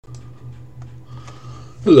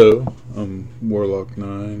Hello, I'm Warlock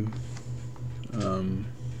 9. Um,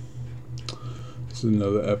 this is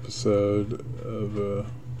another episode of the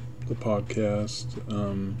podcast.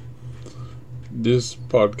 This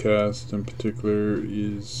podcast in particular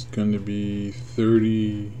is going to be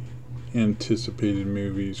 30 anticipated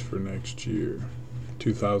movies for next year,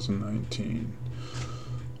 2019.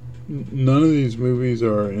 None of these movies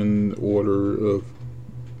are in order of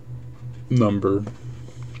number.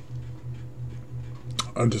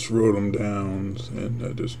 I just wrote them down and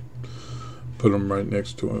I just put them right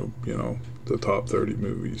next to the top 30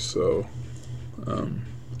 movies. So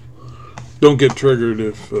don't get triggered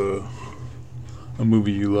if a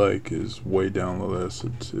movie you like is way down the list.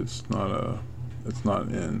 It's not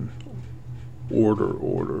in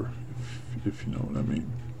order if you know what I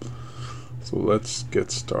mean. So let's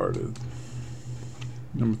get started.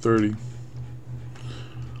 Number 30,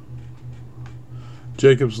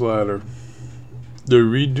 Jacob's Ladder. They're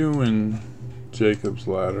redoing Jacob's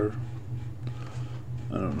Ladder.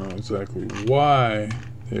 I don't know exactly why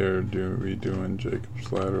they're redoing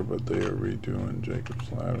Jacob's Ladder, but they are redoing Jacob's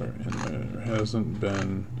Ladder, and there hasn't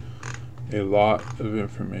been a lot of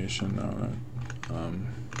information on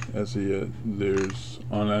it as of yet. There's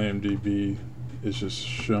on IMDb, it's just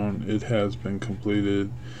shown it has been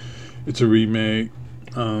completed. It's a remake.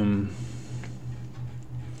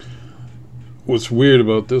 What's weird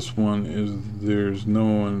about this one is there's no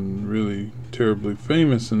one really terribly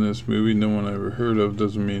famous in this movie. No one I ever heard of.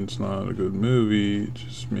 Doesn't mean it's not a good movie. It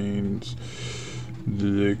just means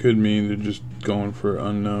it could mean they're just going for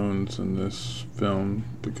unknowns in this film,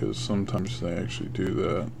 because sometimes they actually do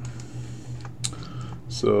that.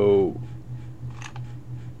 So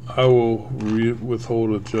I will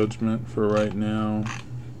withhold a judgment for right now.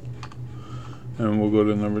 And we'll go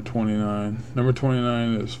to number 29. Number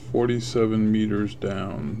 29 is 47 Meters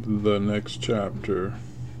Down, the next chapter.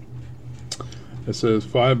 It says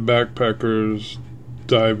 5 backpackers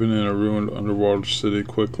diving in a ruined underwater city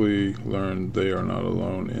quickly learn they are not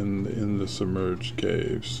alone in the submerged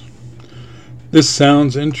caves. This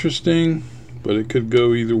sounds interesting, but it could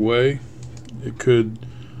go either way. It could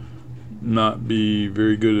not be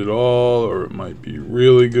very good at all, or it might be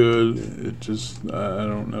really good. I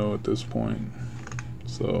don't know at this point.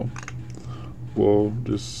 So we'll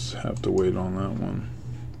just have to wait on that one.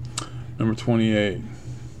 Number 28,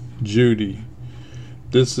 Judy.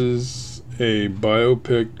 This is a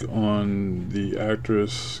biopic on the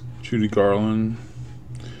actress Judy Garland.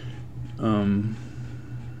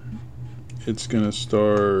 It's going to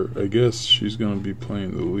star, I guess she's going to be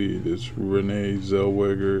playing the lead. It's Renee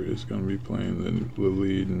Zellweger is going to be playing the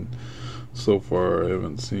lead, and so far I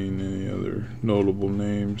haven't seen any other notable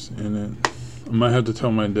names in it. I might have to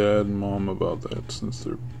tell my dad and mom about that since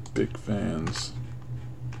they're big fans.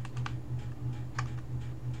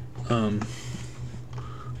 The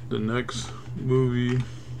next movie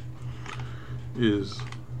is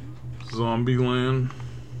Zombieland.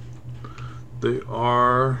 They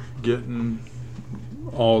are getting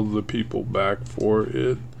all the people back for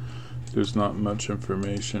it. There's not much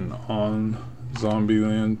information on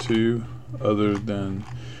Zombieland 2 other than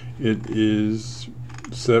it is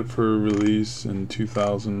set for release in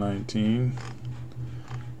 2019,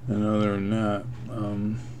 and other than that,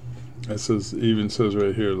 it says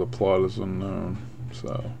right here the plot is unknown.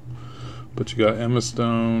 So, but you got Emma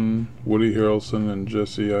Stone, Woody Harrelson, and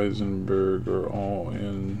Jesse Eisenberg are all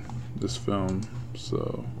in this film.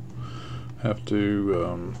 So, have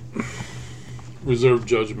to reserve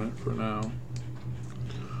judgment for now.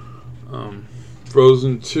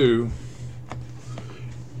 Frozen 2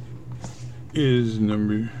 is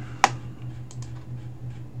number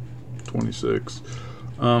 26.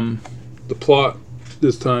 The plot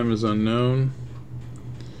this time is unknown.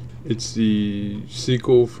 It's the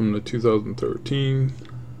sequel from the 2013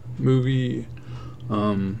 movie.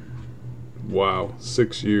 Wow,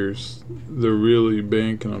 6 years. They're really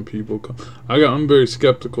banking on people. I'm very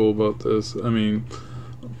skeptical about this. I mean,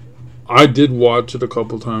 I did watch it a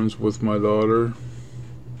couple times with my daughter,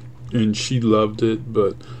 and she loved it,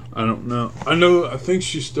 but I don't know. I think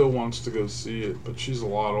she still wants to go see it, but she's a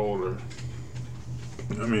lot older.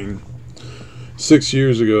 I mean, 6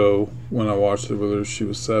 years ago when I watched it with her, she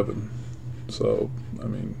was 7. So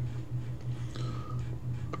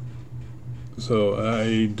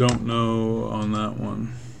I don't know on that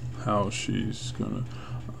one how she's gonna.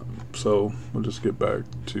 So we'll just get back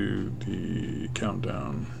to the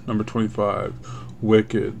countdown. Number 25,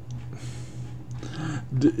 Wicked.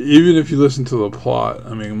 Even if you listen to the plot,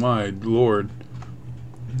 I mean, my lord,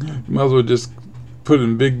 you might as well just put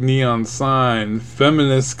in big neon sign,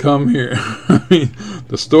 "Feminists come here." I mean,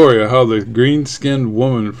 the story of how the green-skinned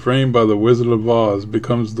woman framed by the Wizard of Oz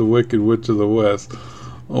becomes the Wicked Witch of the West.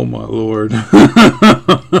 Oh my Lord.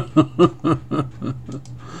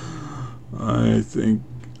 I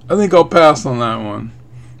think I'll pass on that one.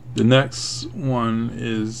 The next one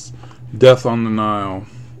is Death on the Nile.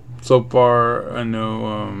 So far, I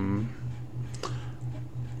know,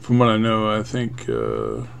 from what I know, I think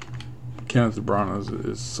Kenneth Branagh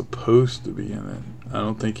is supposed to be in it. I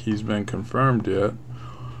don't think he's been confirmed yet,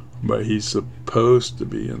 but he's supposed to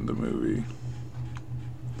be in the movie.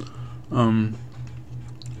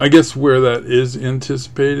 I guess where that is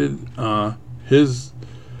anticipated, his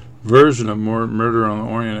version of Murder on the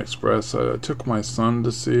Orient Express, I took my son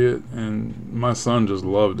to see it, and my son just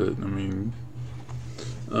loved it. I mean,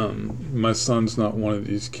 my son's not one of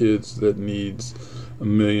these kids that needs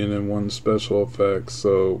 1,000,001 special effects,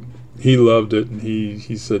 so he loved it, and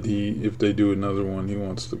he said if they do another one, he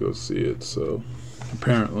wants to go see it. So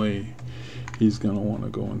apparently he's going to want to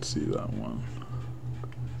go and see that one.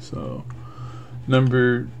 So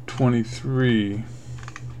number 23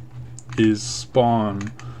 is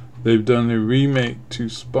Spawn. They've done a remake to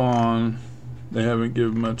Spawn. They haven't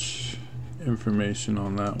given much information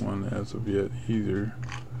on that one as of yet either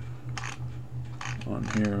on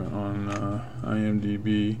here on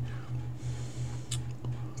IMDb.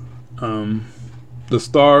 The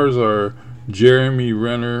stars are Jeremy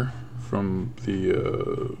Renner from the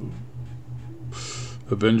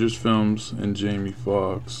Avengers films and Jamie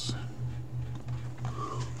Foxx.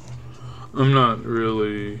 I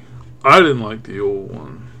didn't like the old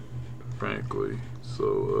one, frankly,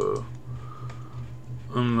 so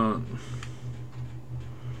I'm not.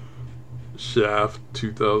 Shaft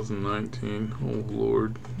 2019, oh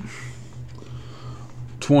Lord.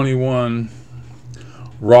 21,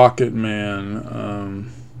 Rocket Man.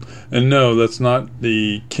 And no, that's not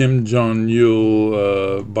the Kim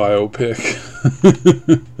Jong-il biopic.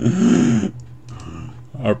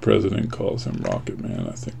 Our president calls him Rocket Man.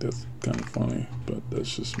 I think that's kind of funny, but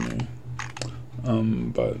that's just me.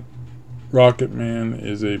 But Rocket Man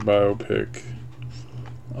is a biopic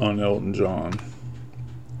on Elton John.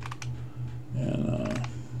 And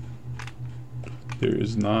there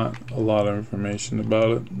is not a lot of information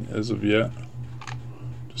about it as of yet.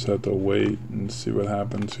 Just have to wait and see what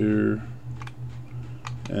happens here.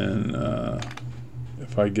 And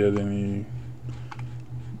if I get anything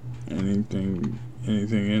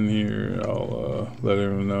in here, I'll let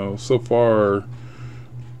everyone know. So far,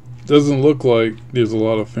 it doesn't look like there's a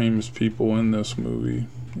lot of famous people in this movie.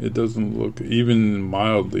 It doesn't look even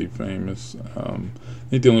mildly famous. I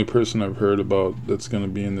think the only person I've heard about that's going to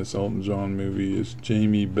be in this Elton John movie is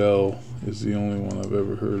Jamie Bell. Is the only one I've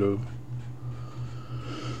ever heard of.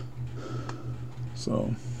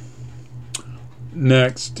 So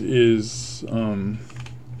next is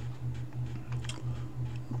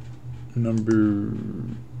number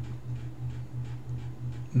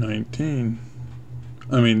 19.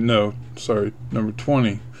 Number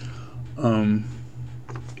 20.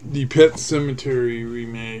 The Pet Sematary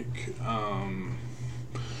remake.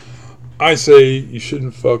 I say you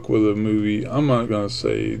shouldn't fuck with a movie. I'm not gonna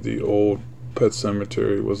say the old Pet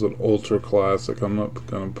Sematary was an ultra classic. I'm not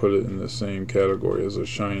gonna put it in the same category as a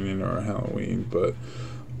Shining or a Halloween, but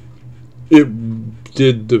it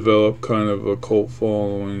did develop kind of a cult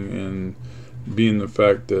following, and being the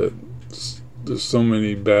fact that there's so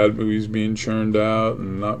many bad movies being churned out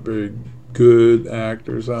and not very good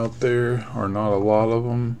actors out there, or not a lot of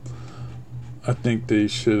them, I think they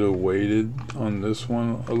should have waited on this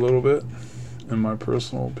one a little bit, in my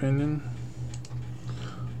personal opinion.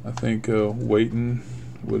 I think waiting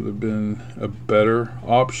would have been a better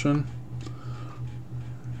option.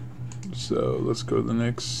 So let's go to the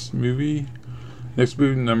next movie. Next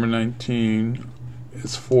movie, number 19,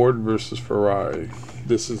 is Ford versus Ferrari.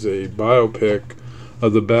 This is a biopic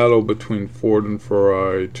of the battle between Ford and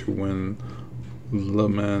Ferrari to win Le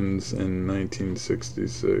Mans in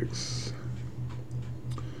 1966.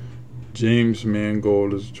 James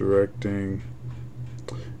Mangold is directing,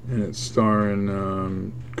 and it's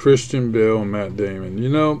starring Christian Bale and Matt Damon. You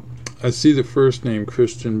know, I see the first name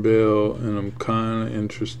Christian Bale, and I'm kind of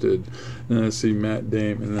interested. Then I see Matt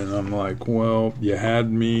Damon, and then I'm like, well, you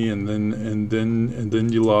had me, and then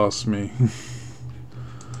you lost me.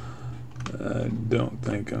 I don't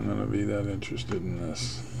think I'm gonna be that interested in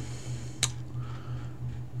this.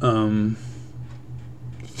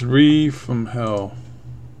 3 from Hell,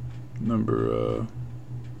 number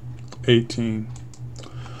 18.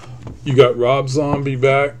 You got Rob Zombie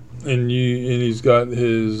back, and he's got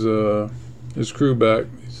his crew back.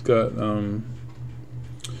 He's got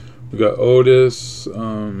We got Otis,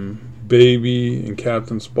 Baby, and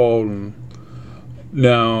Captain Spaulding.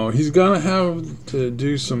 Now, he's going to have to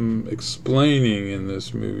do some explaining in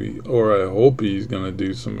this movie, or I hope he's going to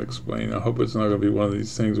do some explaining. I hope it's not going to be one of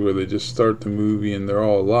these things where they just start the movie and they're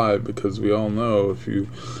all alive, because we all know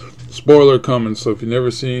spoiler coming, so if you've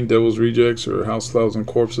never seen Devil's Rejects or House of Thousand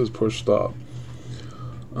Corpses, push stop.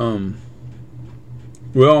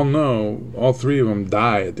 We all know all three of them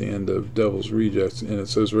die at the end of Devil's Rejects, and it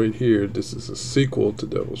says right here, this is a sequel to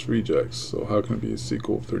Devil's Rejects, so how can it be a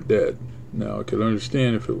sequel if they're dead? Now, I could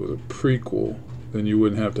understand if it was a prequel, then you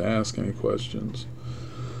wouldn't have to ask any questions.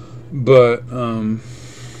 But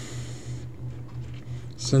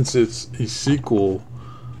since it's a sequel,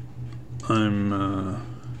 I'm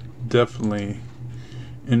definitely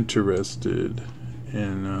interested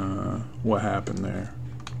in what happened there,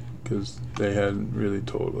 because they hadn't really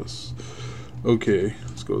told us. Okay,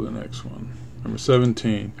 let's go to the next one. Number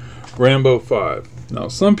 17, Rambo 5. Now,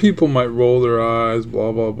 some people might roll their eyes,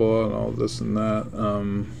 blah, blah, blah, and all this and that.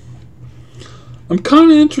 I'm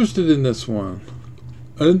kind of interested in this one.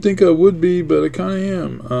 I didn't think I would be, but I kind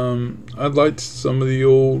of am. I liked some of the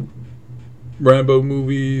old Rambo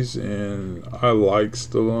movies, and I like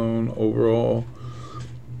Stallone overall.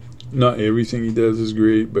 Not everything he does is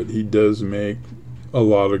great, but he does make a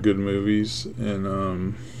lot of good movies, and I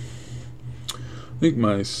think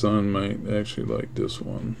my son might actually like this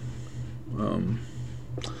one.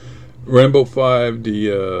 Rambo 5,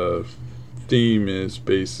 the theme is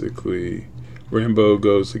basically Rambo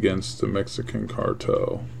goes against the Mexican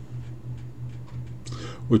cartel,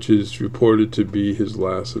 which is reported to be his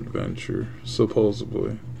last adventure,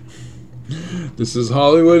 supposedly. This is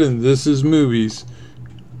Hollywood and this is movies.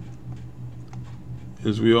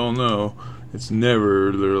 As we all know, it's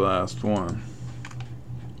never their last one.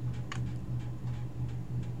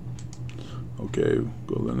 Okay,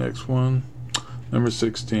 go to the next one. Number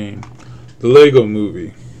 16, the Lego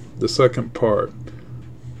Movie, the second part.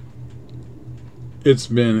 It's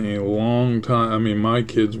been a long time. I mean, my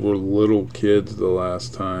kids were little kids the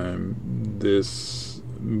last time the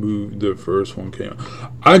first one came out.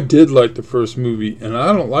 I did like the first movie, and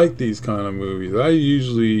I don't like these kind of movies. I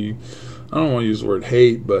don't want to use the word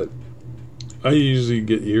hate, but I usually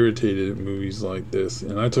get irritated at movies like this.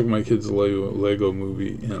 And I took my kids to Lego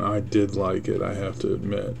Movie, and I did like it, I have to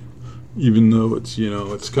admit. Even though it's,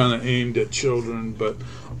 it's kind of aimed at children, but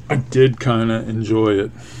I did kind of enjoy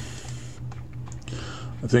it.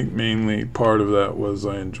 I think mainly part of that was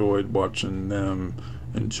I enjoyed watching them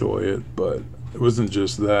enjoy it, but it wasn't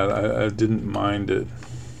just that. I didn't mind it.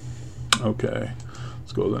 Okay,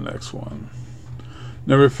 let's go to the next one.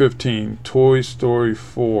 Number 15, Toy Story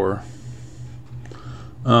 4.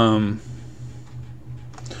 From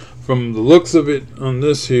the looks of it on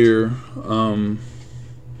this here,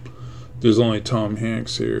 there's only Tom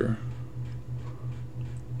Hanks here.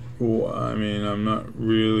 Well, I mean, I'm not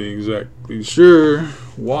really exactly sure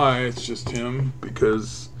why it's just him,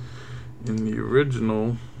 because in the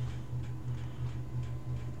original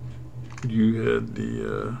you had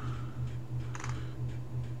the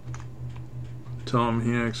Tom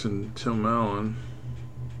Hanks and Tim Allen.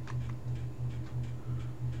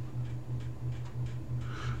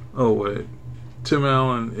 Oh wait, Tim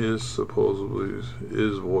Allen is supposedly,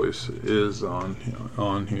 his voice is on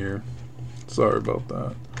here. Sorry about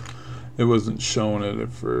that. It wasn't showing it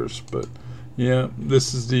at first, but yeah,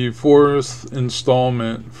 this is the 4th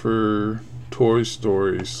installment for Toy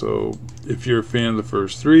Story. So if you're a fan of the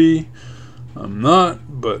first 3, I'm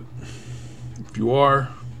not, but if you are,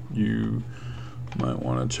 you might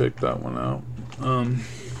want to check that one out.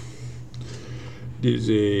 There's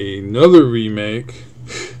another remake.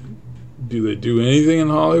 Do they do anything in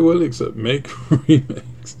Hollywood except make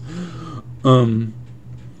remakes?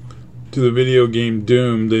 To the video game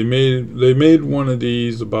Doom. They made one of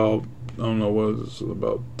these about, I don't know, what was it,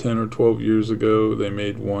 about 10 or 12 years ago. They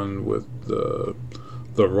made one with the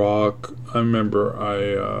Rock. I remember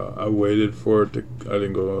I waited for it to, I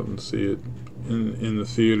didn't go out and see it in the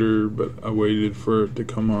theater, but I waited for it to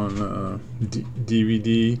come on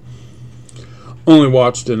DVD. Only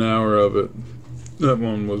watched an hour of it. That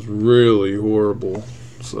one was really horrible,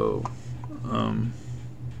 so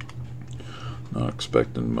not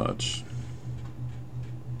expecting much.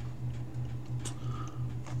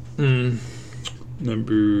 Where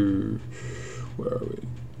are we?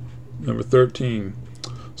 Number 13,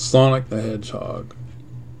 Sonic the Hedgehog.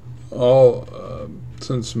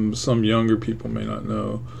 Since some younger people may not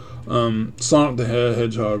know, Sonic the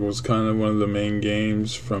Hedgehog was kind of one of the main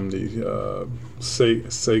games from the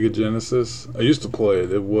Sega Genesis. I used to play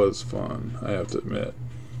it. It was fun, I have to admit.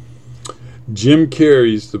 Jim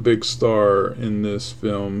Carrey's the big star in this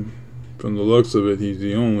film. From the looks of it, he's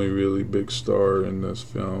the only really big star in this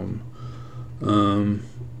film.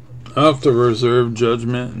 I'll have to reserve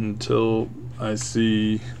judgment until I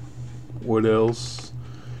see what else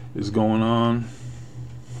is going on.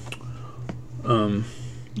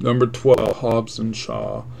 Number 12, Hobbs and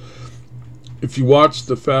Shaw. If you watch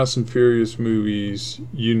the Fast and Furious movies,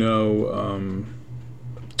 you know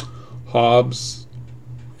Hobbs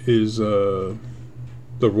is The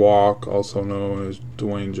Rock, also known as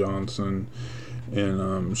Dwayne Johnson,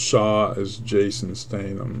 and Shaw is Jason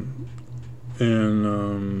Statham.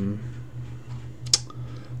 And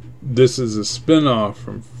this is a spin-off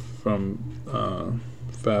from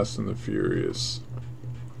Fast and the Furious.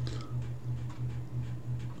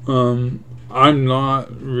 I'm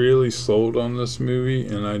not really sold on this movie,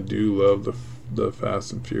 and I do love the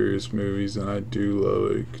Fast and Furious movies, and I do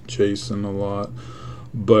like chasing a lot,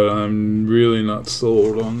 but I'm really not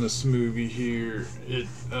sold on this movie here.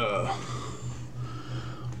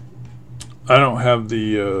 I don't have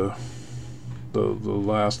the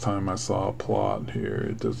last time I saw a plot here.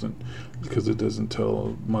 It doesn't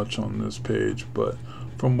tell much on this page, but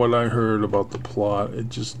from what I heard about the plot, it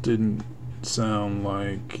just didn't sound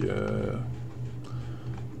like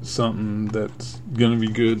something that's gonna be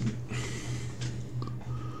good.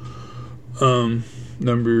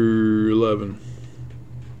 Number 11,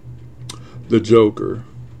 The Joker.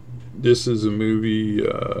 This is a movie.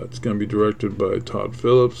 It's gonna be directed by Todd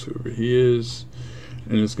Phillips, whoever he is,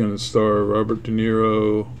 and it's gonna star Robert De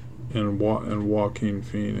Niro and Joaquin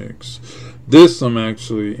Phoenix. This I'm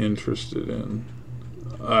actually interested in.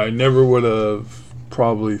 I never would have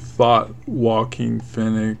probably thought Joaquin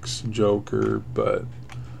Phoenix Joker, but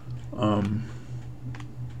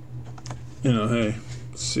hey,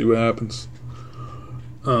 let's see what happens.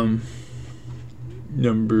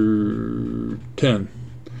 Number 10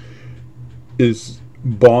 is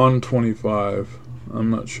Bond 25. I'm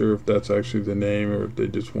not sure if that's actually the name or if they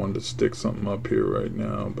just wanted to stick something up here right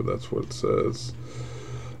now, but that's what it says.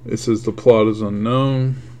 It says the plot is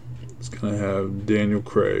unknown. It's going to have Daniel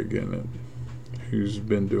Craig in it, who's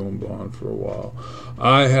been doing Bond for a while.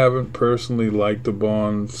 I haven't personally liked the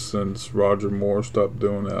Bond since Roger Moore stopped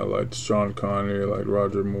doing that. I liked Sean Connery, I liked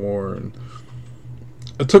Roger Moore, and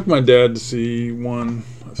I took my dad to see one.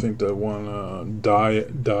 I think that one, Die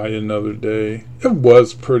Another Day. It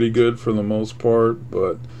was pretty good for the most part,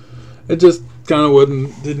 but it just kind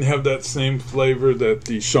of didn't have that same flavor that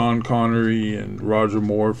the Sean Connery and Roger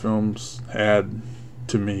Moore films had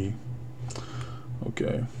to me.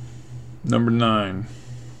 Okay. Number 9,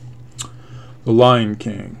 The Lion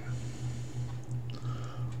King.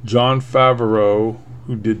 Jon Favreau,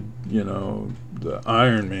 who did, the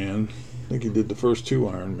Iron Man. I think he did the first 2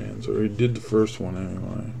 Iron Mans, or he did the first one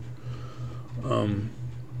anyway.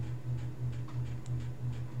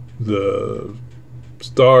 The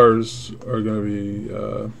stars are going to be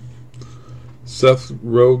Seth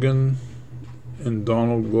Rogen and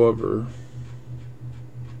Donald Glover.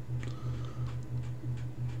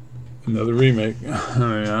 Another remake.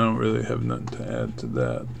 I don't really have nothing to add to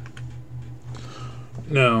that.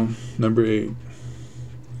 Now, number 8,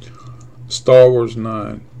 Star Wars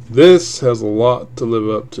 9. This has a lot to live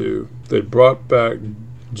up to. They brought back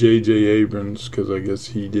J.J. Abrams because I guess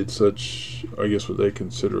he did what they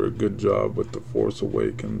consider a good job with The Force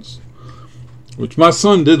Awakens, which my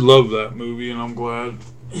son did love that movie, and I'm glad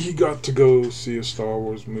he got to go see a Star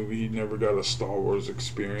Wars movie. He never got a Star Wars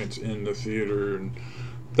experience in the theater, and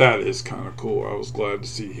that is kind of cool. I was glad to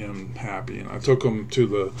see him happy, and I took him to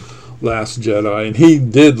The Last Jedi, and he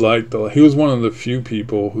did he was one of the few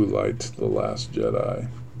people who liked The Last Jedi.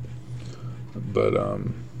 But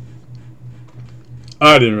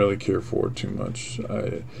I didn't really care for it too much.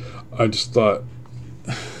 I just thought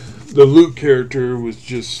the Luke character was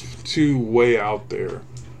just too way out there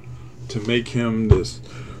to make him this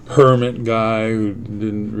hermit guy who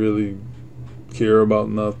didn't really care about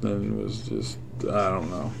nothing. It was just, I don't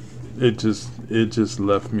know. It just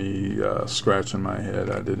left me scratching my head.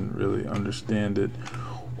 I didn't really understand it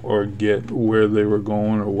or get where they were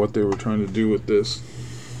going or what they were trying to do with this.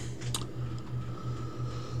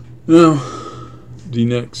 Now, the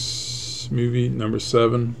next movie, number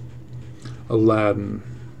 7, Aladdin.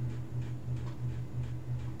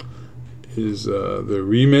 Is they're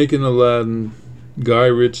remaking Aladdin. Guy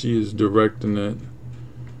Ritchie is directing it,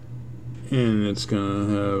 and it's gonna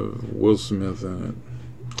have Will Smith in it.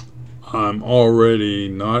 I'm already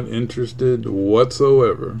not interested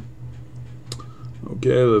whatsoever.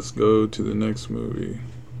 Okay, let's go to the next movie.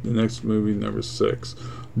 The next movie, number 6,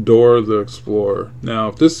 Dora the Explorer. Now,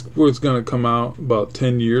 if this was going to come out about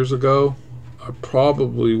 10 years ago, I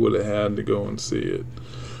probably would have had to go and see it.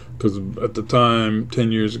 Because at the time,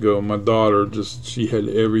 10 years ago, my daughter she had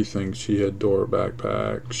everything. She had Dora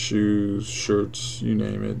backpack, shoes, shirts, you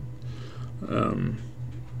name it.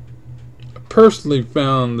 I personally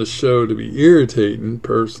found the show to be irritating,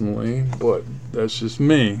 personally, but that's just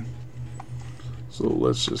me. So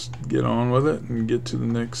let's just get on with it and get to the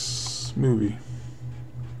next movie.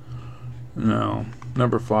 Now,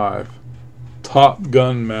 number 5, Top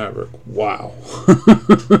Gun Maverick. Wow.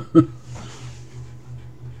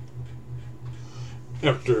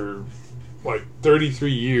 After like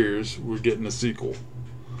 33 years, we're getting a sequel.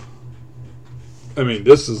 I mean,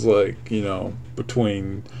 this is like,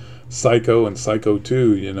 between Psycho and Psycho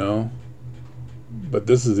 2, but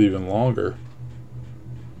this is even longer.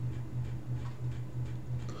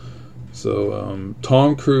 So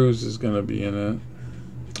Tom Cruise is going to be in it,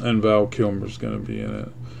 and Val Kilmer's going to be in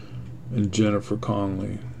it, and Jennifer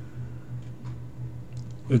Connelly.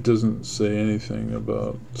 It doesn't say anything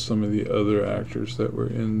about some of the other actors that were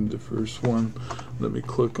in the first one. Let me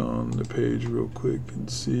click on the page real quick and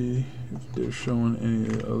see if they're showing any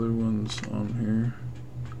of the other ones on here.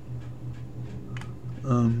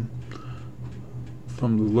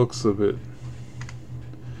 From the looks of it,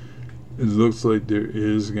 it looks like there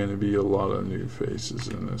is going to be a lot of new faces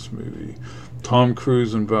in this movie. Tom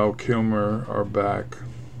Cruise and Val Kilmer are back,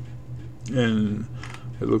 and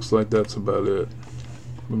it looks like that's about it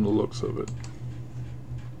from the looks of it.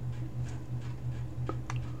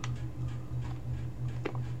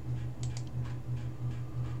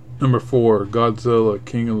 Number 4, Godzilla,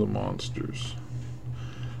 King of the Monsters.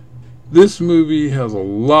 This movie has a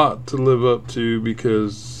lot to live up to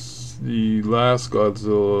because the last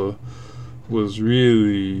Godzilla was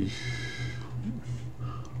really...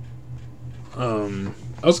 I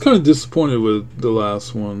was kind of disappointed with the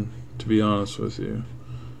last one, to be honest with you.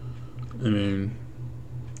 I mean,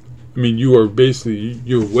 you are basically,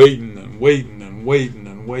 you're waiting and waiting and waiting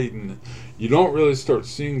and waiting. You don't really start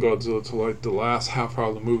seeing Godzilla till like the last half hour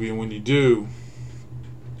of the movie, and when you do,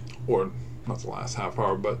 or not the last half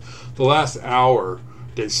hour, but the last hour,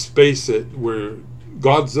 they space it where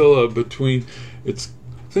Godzilla between, I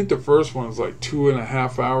think the first one is like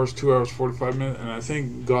 2.5 hours, 2 hours 45 minutes, and I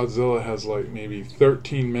think Godzilla has like maybe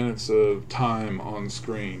 13 minutes of time on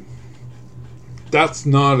screen. That's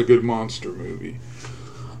not a good monster movie.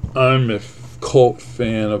 I'm a cult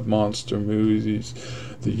fan of monster movies,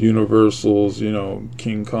 the Universals,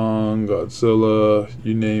 King Kong, Godzilla,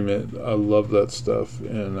 you name it. I love that stuff,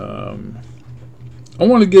 and I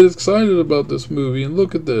want to get excited about this movie. And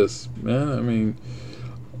look at this, man. I mean,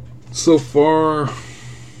 so far,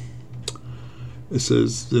 it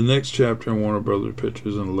says the next chapter in Warner Brothers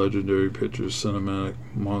Pictures and Legendary Pictures Cinematic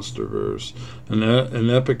Monsterverse, an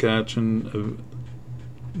epic action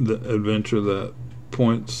adventure that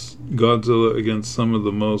points Godzilla against some of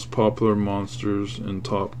the most popular monsters in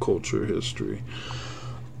top culture history.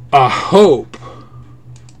 I hope,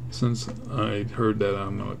 since I heard that,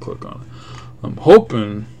 I'm going to click on it. I'm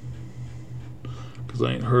hoping, because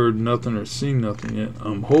I ain't heard nothing or seen nothing yet,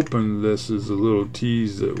 I'm hoping this is a little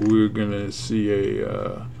tease that we're going to see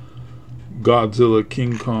a Godzilla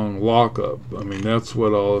King Kong lockup. I mean, that's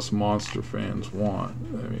what all us monster fans want.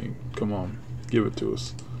 I mean, come on, give it to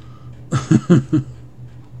us.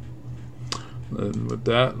 And with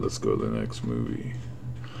that, let's go to the next movie.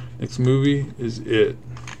 Next movie is It.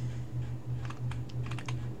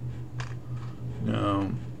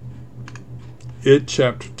 Now, It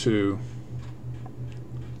Chapter 2.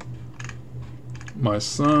 My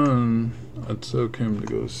son, I took him to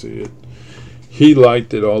go see it. He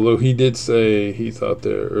liked it, although he did say he thought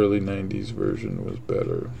the early 90s version was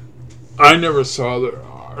better. I never saw the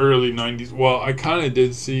early 90s. Well, I kind of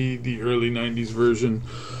did see the early 90s version.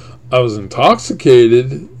 I was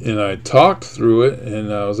intoxicated, and I talked through it, and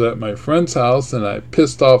I was at my friend's house, and I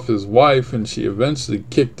pissed off his wife, and she eventually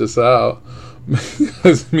kicked us out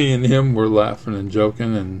because me and him were laughing and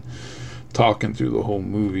joking and talking through the whole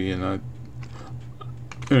movie, and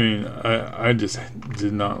I just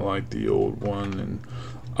did not like the old one. And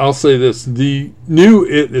I'll say this, the new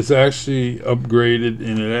It is actually upgraded,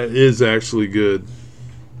 and it is actually good.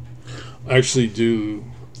 I actually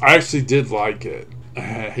did like it.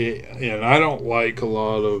 And I don't like a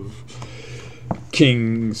lot of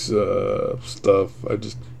King's stuff. I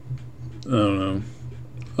don't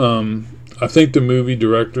know. I think the movie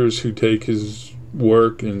directors who take his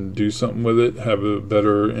work and do something with it have a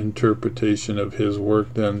better interpretation of his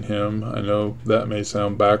work than him. I know that may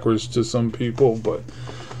sound backwards to some people, but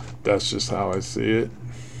that's just how I see it.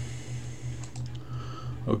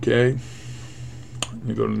 Okay, let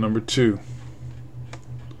me go to number 2.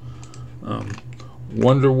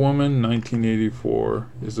 Wonder Woman 1984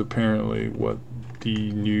 is apparently what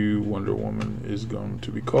the new Wonder Woman is going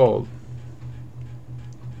to be called.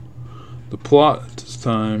 The plot at this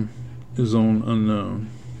time is on unknown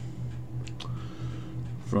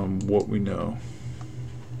from what we know.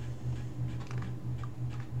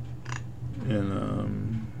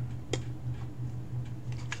 And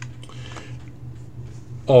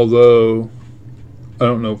although I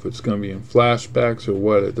don't know if it's going to be in flashbacks or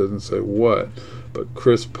what, it doesn't say what, but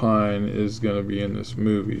Chris Pine is going to be in this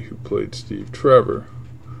movie, who played Steve Trevor.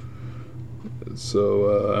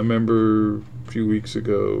 So I remember a few weeks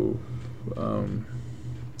ago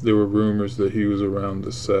there were rumors that he was around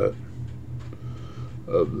the set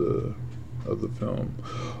of the film.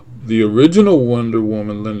 The original Wonder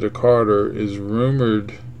Woman, Linda Carter, is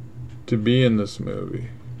rumored to be in this movie.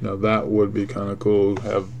 Now that would be kind of cool to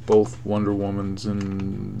have both Wonder Womans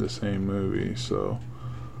in the same movie, so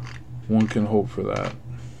one can hope for that.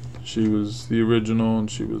 She was the original and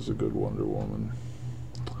she was a good Wonder Woman.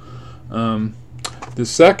 The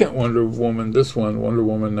second Wonder Woman, this one, Wonder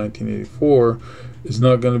Woman 1984, is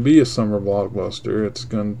not going to be a summer blockbuster. It's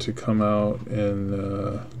going to come out in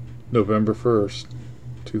November 1st,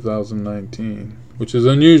 2019, which is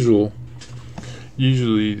unusual.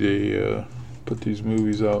 Usually they put these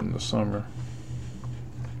movies out in the summer.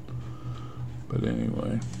 But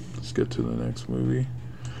anyway, let's get to the next movie.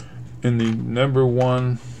 In the number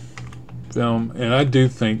one film, and I do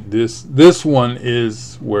think this one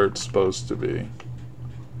is where it's supposed to be.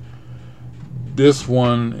 This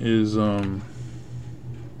one is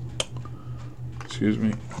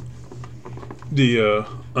the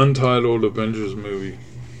untitled Avengers movie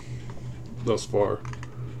thus far.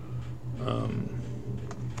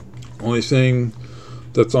 Only thing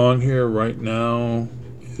that's on here right now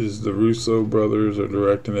is the Russo brothers are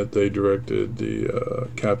directing it. They directed the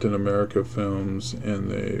Captain America films, and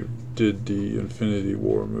they did the Infinity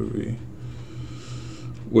War movie,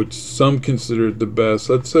 which some considered the best.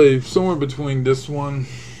 I'd say somewhere between this one,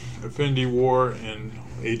 Infinity War, and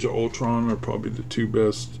Age of Ultron are probably the two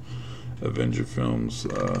best Avenger films.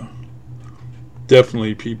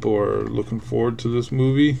 Definitely people are looking forward to this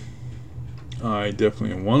movie. I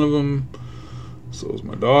definitely am one of them. So is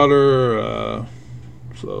my daughter.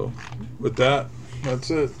 So with that,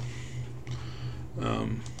 that's it.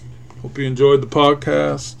 Hope you enjoyed the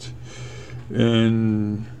podcast,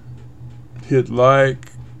 and hit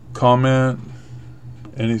like, comment,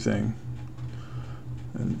 anything.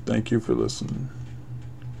 And thank you for listening.